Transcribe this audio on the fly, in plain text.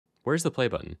Where's the play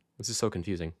button? This is so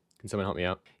confusing. Can someone help me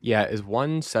out? Yeah, is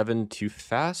 1-7 too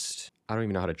fast? I don't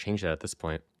even know how to change that at this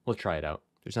point. We'll try it out.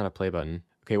 There's not a play button.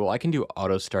 Okay, well, I can do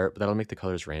auto start, but that'll make the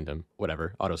colors random.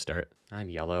 Whatever, auto start. I'm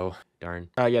yellow. Darn.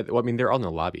 Yeah, well, I mean, they're all in the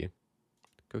lobby.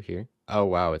 Go here. Oh,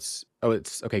 wow, it's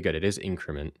okay, good. It is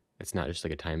increment. It's not just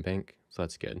like a time bank, so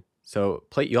that's good. So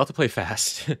you'll have to play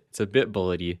fast. It's a bit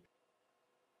bullety.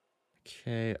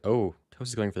 Okay, oh, Toast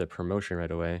is going for the promotion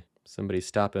right away. Somebody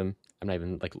stop him. I'm not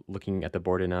even like looking at the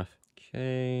board enough.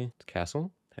 Okay,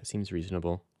 castle. That seems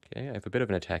reasonable. Okay, I have a bit of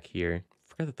an attack here.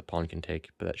 Forgot that the pawn can take,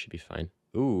 but that should be fine.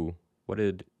 Ooh, what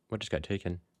just got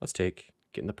taken? Let's take,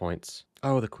 getting the points.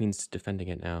 Oh, the queen's defending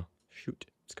it now. Shoot.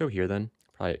 Let's go here then.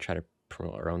 Probably try to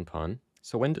promote our own pawn.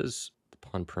 So when does the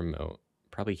pawn promote?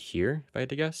 Probably here, if I had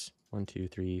to guess. 1, 2,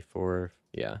 3, 4.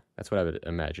 Yeah, that's what I would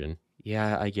imagine.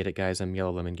 Yeah, I get it, guys. I'm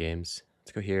yellow lemon games.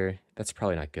 Let's go here. That's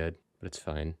probably not good, but it's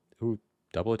fine. Ooh,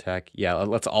 double attack. Yeah,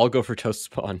 let's all go for Toast's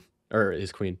pawn. Or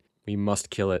his queen. We must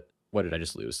kill it. What did I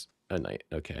just lose? A knight.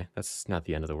 Okay, that's not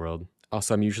the end of the world.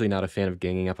 Also, I'm usually not a fan of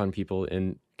ganging up on people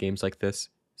in games like this,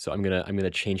 so I'm gonna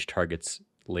change targets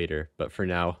later. But for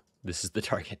now, this is the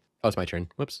target. Oh, it's my turn.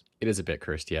 Whoops. It is a bit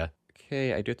cursed, yeah.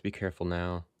 Okay, I do have to be careful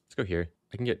now. Let's go here.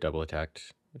 I can get double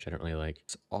attacked, which I don't really like.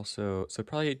 So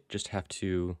probably just have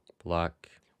to block,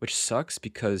 which sucks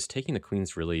because taking the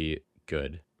queen's really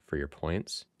good for your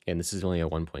points. And this is only a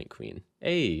 1-point queen.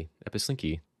 Hey,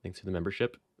 Epislinky, thanks for the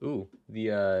membership. Ooh,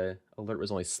 the alert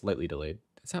was only slightly delayed.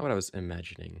 That's not what I was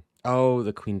imagining. Oh,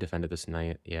 the queen defended this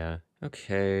knight, yeah.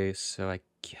 Okay, so I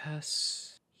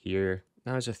guess here.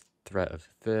 Now there's a threat of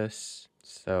this.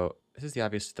 So this is the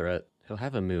obvious threat. He'll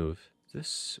have a move.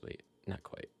 Wait, not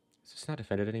quite. Is this not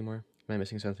defended anymore? Am I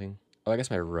missing something? Oh, I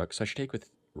guess my rook. So I should take with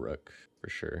rook for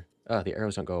sure. The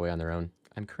arrows don't go away on their own.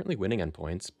 I'm currently winning on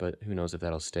points, but who knows if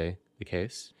that'll stay the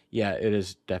case. Yeah, it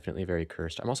is definitely very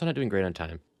cursed. I'm also not doing great on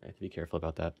time. I have to be careful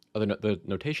about that. Oh, the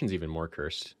notation's even more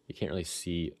cursed. You can't really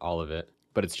see all of it,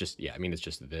 but it's just, yeah, I mean, it's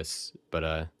just this,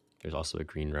 but there's also a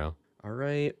green row. All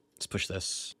right, let's push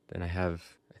this. Then I have,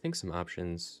 I think, some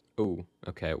options. Oh,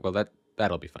 okay, well,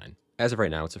 that'll be fine. As of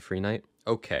right now, it's a free knight.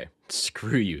 Okay,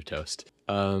 screw you, Toast.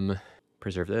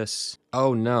 Preserve this.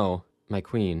 Oh no, my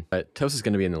queen. But Toast is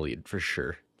gonna be in the lead for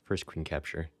sure. First queen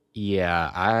capture.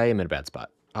 Yeah, I am in a bad spot.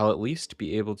 I'll at least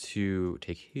be able to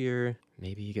take here.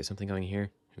 Maybe get something going here.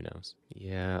 Who knows?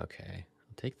 Yeah, okay.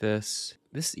 I'll take this.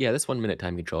 This 1 minute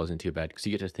time control isn't too bad because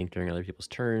you get to think during other people's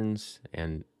turns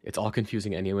and it's all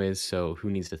confusing anyways, so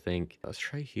who needs to think? Let's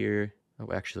try here.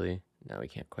 Oh, actually, no, we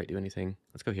can't quite do anything.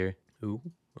 Let's go here. Ooh,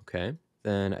 okay.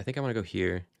 Then I think I want to go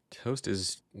here. Toast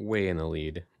is way in the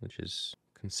lead, which is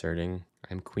concerning.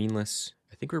 I'm queenless.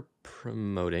 I think we're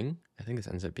promoting. I think this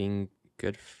ends up being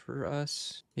good for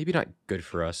us. Maybe not good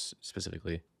for us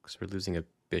specifically, because we're losing a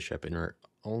bishop and we're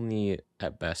only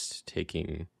at best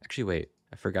taking... Actually, wait,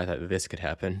 I forgot that this could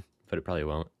happen, but it probably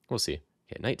won't. We'll see.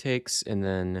 Okay, knight takes, and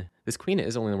then this queen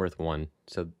is only worth 1.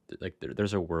 So like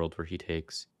there's a world where he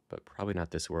takes, but probably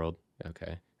not this world.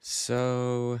 Okay,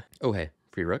 so, oh hey,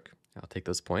 free rook. I'll take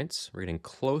those points. We're getting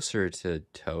closer to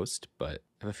Toast, but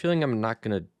I have a feeling I'm not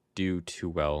gonna do too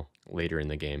well later in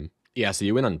the game. Yeah, so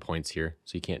you win on points here,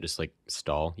 so you can't just like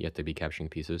stall. You have to be capturing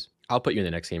pieces. I'll put you in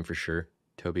the next game for sure,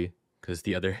 Toby, because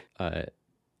the other,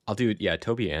 I'll do, yeah,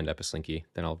 Toby and Epislinky,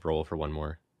 then I'll roll for one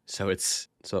more. So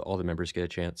all the members get a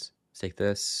chance. Let's take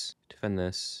this, defend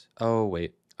this. Oh,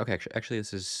 wait. Okay, actually,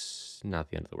 this is not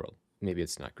the end of the world. Maybe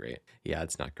it's not great. Yeah,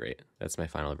 it's not great. That's my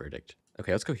final verdict.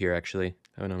 Okay, let's go here, actually.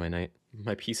 Oh, no, my knight.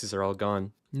 My pieces are all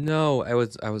gone. No, I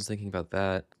was thinking about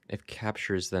that. If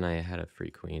captures, then I had a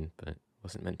free queen, but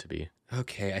wasn't meant to be.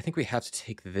 Okay, I think we have to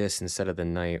take this instead of the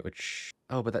knight, which...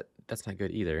 Oh, but that's not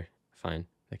good either. Fine.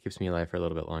 That keeps me alive for a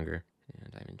little bit longer.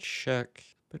 And I'm in check.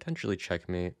 Potentially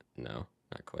checkmate. No,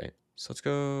 not quite. So let's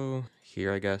go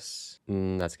here, I guess.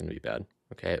 That's gonna be bad.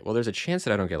 Okay, well, there's a chance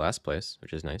that I don't get last place,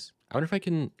 which is nice. I wonder if I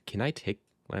can I take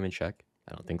when I'm in check?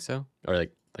 I don't think so. Or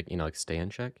like stay in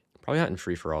check? Probably not in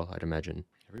free-for-all, I'd imagine.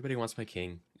 Everybody wants my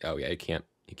king. Oh yeah, you can't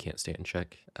stay in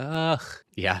check. Ugh.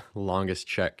 Yeah, longest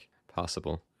check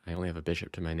possible. I only have a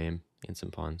bishop to my name and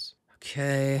some pawns.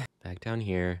 Okay, back down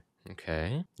here.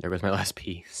 Okay, there goes my last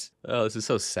piece. Oh, this is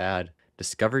so sad.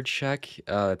 Discovered check.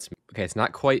 It's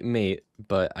not quite mate,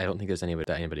 but I don't think there's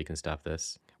anybody can stop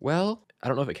this. Well, I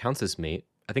don't know if it counts as mate.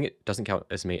 I think it doesn't count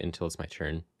as mate until it's my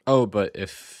turn. Oh, but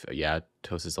if, yeah,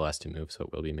 Toast is the last to move, so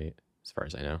it will be mate, as far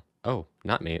as I know. Oh,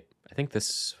 not mate. I think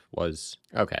this was...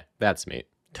 Okay, that's mate.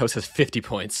 Toast has 50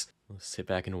 points. We'll sit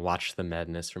back and watch the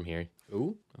madness from here.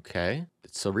 Ooh, okay.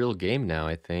 It's a real game now,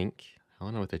 I think. I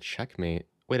don't know with a checkmate.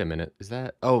 Wait a minute, is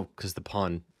that... Oh, because the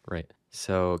pawn, right.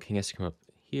 So king has to come up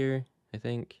here, I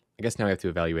think. I guess now we have to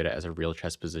evaluate it as a real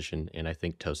chess position, and I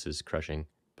think toast is crushing.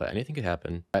 But anything could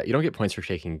happen. You don't get points for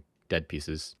taking dead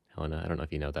pieces, Helena. I don't know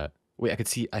if you know that.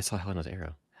 Wait, I saw Helena's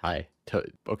arrow. Hi.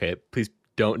 Okay, please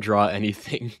don't draw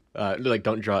anything. Like,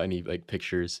 don't draw any, like,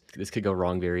 pictures. This could go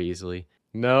wrong very easily.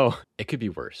 No, it could be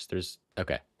worse.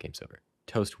 Okay, game's over.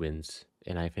 Toast wins,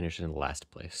 and I finished in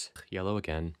last place. Yellow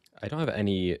again. I don't have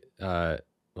any,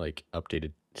 like,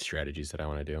 updated strategies that I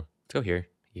want to do. Let's go here.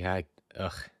 Yeah,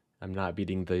 I'm not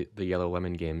beating the yellow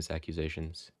lemon games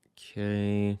accusations.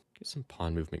 Okay, get some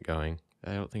pawn movement going.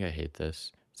 I don't think I hate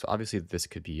this. So obviously this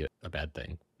could be a bad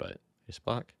thing, but just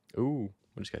block. Ooh,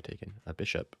 what just got taken? A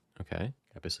bishop. Okay,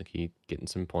 Kapisaki getting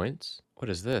some points. What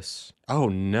is this? Oh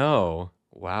no!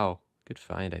 Wow, good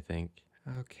find, I think.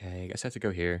 Okay, I guess I have to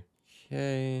go here.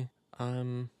 Okay,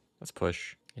 let's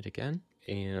push it again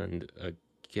and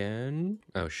again.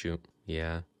 Oh shoot,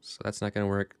 yeah. So that's not gonna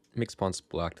work. Mixed pawn's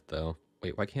blocked though.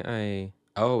 Wait, why can't I?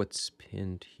 Oh, it's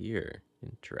pinned here.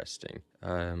 Interesting.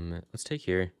 Let's take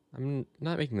here. I'm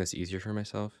not making this easier for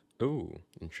myself. Oh,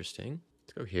 interesting.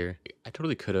 Let's go here. I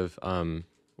totally could have,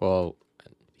 well,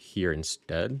 here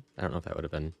instead. I don't know if that would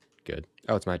have been good.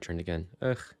 Oh, it's my turn again.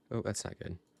 Ugh. Oh, that's not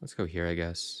good. Let's go here, I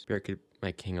guess. Barricade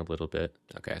my king a little bit.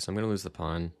 Okay, so I'm gonna lose the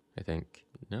pawn, I think.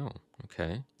 No.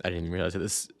 Okay. I didn't even realize that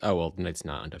this... Oh, well, the knight's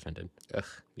not undefended. Ugh.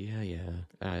 Yeah.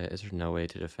 Is there no way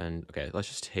to defend? Okay, let's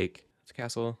just take... Let's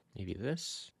castle. Maybe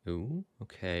this. Ooh,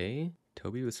 okay.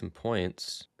 Toby with some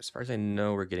points. As far as I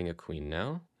know, we're getting a queen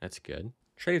now. That's good.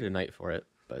 Traded a knight for it,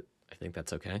 but I think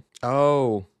that's okay.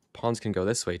 Oh, pawns can go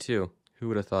this way too. Who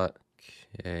would have thought?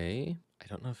 Okay. I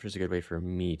don't know if there's a good way for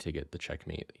me to get the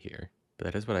checkmate here, but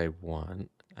that is what I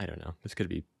want. I don't know. This could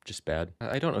be just bad.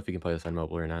 I don't know if you can play this on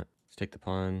mobile or not. Let's take the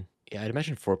pawn. Yeah, I'd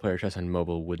imagine 4-player chess on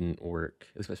mobile wouldn't work.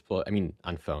 I mean,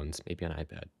 on phones, maybe on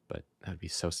iPad, but that would be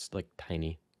so, like,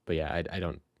 tiny. But yeah, I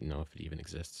don't know if it even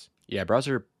exists. Yeah,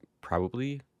 browser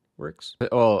probably works.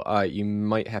 But, you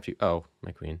might have to... Oh,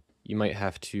 my queen. You might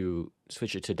have to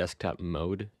switch it to desktop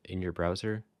mode in your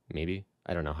browser. Maybe.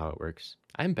 I don't know how it works.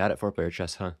 I'm bad at 4-player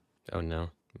chess, huh? Oh,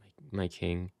 no. My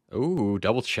king. Ooh,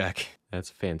 double check. That's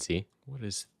fancy. What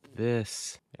is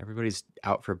this? Everybody's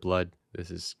out for blood. This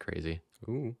is crazy.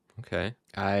 Ooh, okay.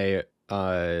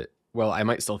 Well, I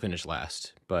might still finish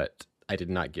last, but I did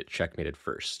not get checkmated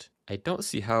first. I don't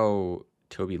see how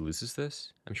Toby loses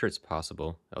this. I'm sure it's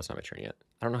possible. Oh, it's not my turn yet.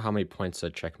 I don't know how many points a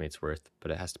checkmate's worth,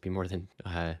 but it has to be more than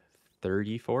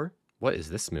 34? What is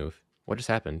this move? What just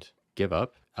happened? Give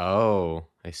up? Oh,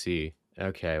 I see.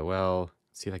 Okay, well,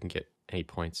 let's see if I can get any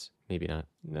points. Maybe not.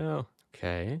 No.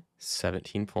 Okay,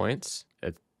 17 points.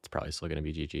 It's probably still going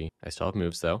to be GG. I still have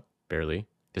moves, though. Barely.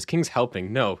 This king's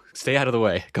helping. No, stay out of the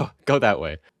way. Go that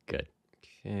way. Good.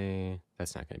 Okay,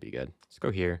 that's not going to be good. Let's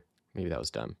go here. Maybe that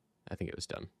was dumb. I think it was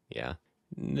dumb. Yeah.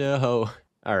 No.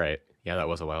 All right. Yeah, that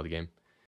was a wild game.